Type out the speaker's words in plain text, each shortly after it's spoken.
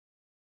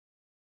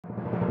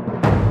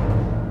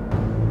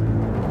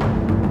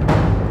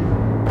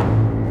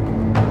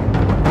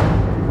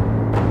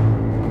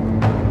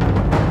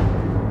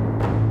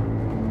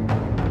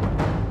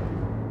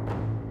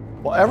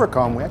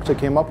EverCalm, we actually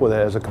came up with it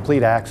as a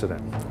complete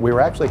accident. We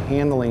were actually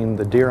handling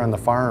the deer on the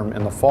farm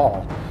in the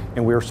fall,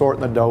 and we were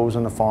sorting the does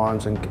and the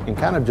fawns and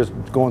kind of just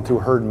going through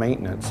herd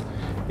maintenance.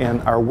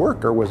 And our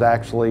worker was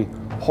actually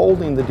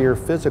holding the deer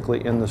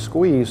physically in the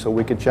squeeze so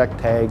we could check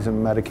tags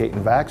and medicate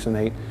and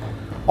vaccinate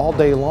all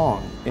day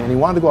long. And he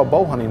wanted to go out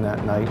bow hunting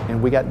that night,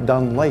 and we got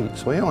done late.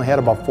 So he only had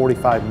about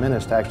 45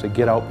 minutes to actually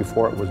get out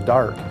before it was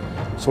dark.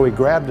 So he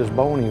grabbed his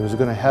bow and he was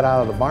going to head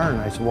out of the barn.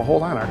 And I said, well,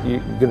 hold on, you're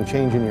going to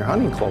change in your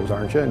hunting clothes,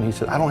 aren't you? And he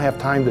said, I don't have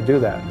time to do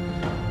that.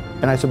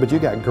 And I said, but you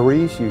got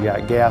grease, you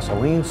got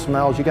gasoline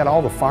smells, you got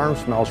all the farm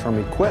smells from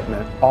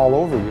equipment all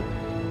over you.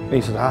 And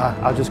he said,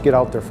 I'll just get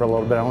out there for a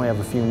little bit, I only have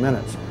a few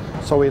minutes.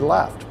 So he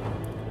left.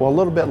 Well, a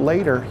little bit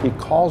later, he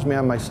calls me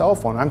on my cell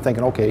phone. I'm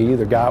thinking, okay, he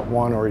either got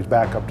one or he's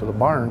back up to the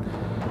barn.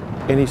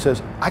 And he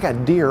says, I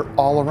got deer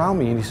all around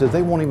me. And he says,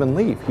 they won't even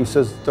leave. He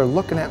says, they're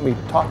looking at me,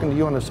 talking to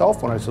you on the cell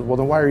phone. I said, well,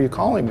 then why are you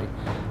calling me?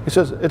 He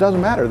says, it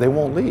doesn't matter, they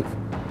won't leave.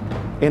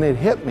 And it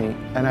hit me,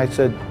 and I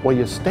said, well,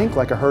 you stink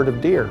like a herd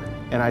of deer.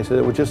 And I said,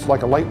 it was just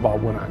like a light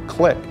bulb went on,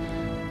 click.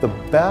 The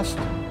best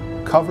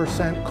cover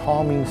scent,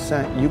 calming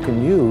scent you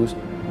can use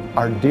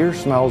are deer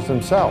smells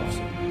themselves.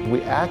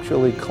 We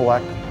actually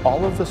collect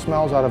all of the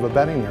smells out of a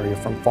bedding area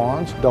from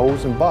fawns,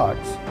 does, and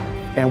bucks,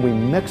 and we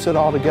mix it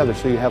all together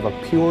so you have a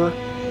pure,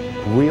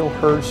 real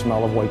herd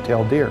smell of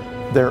white-tailed deer.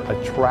 They're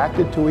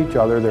attracted to each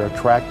other, they're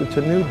attracted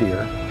to new deer,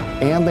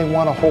 and they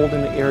want to hold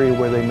in the area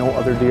where they know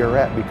other deer are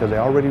at because they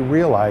already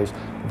realize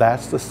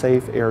that's the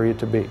safe area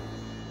to be.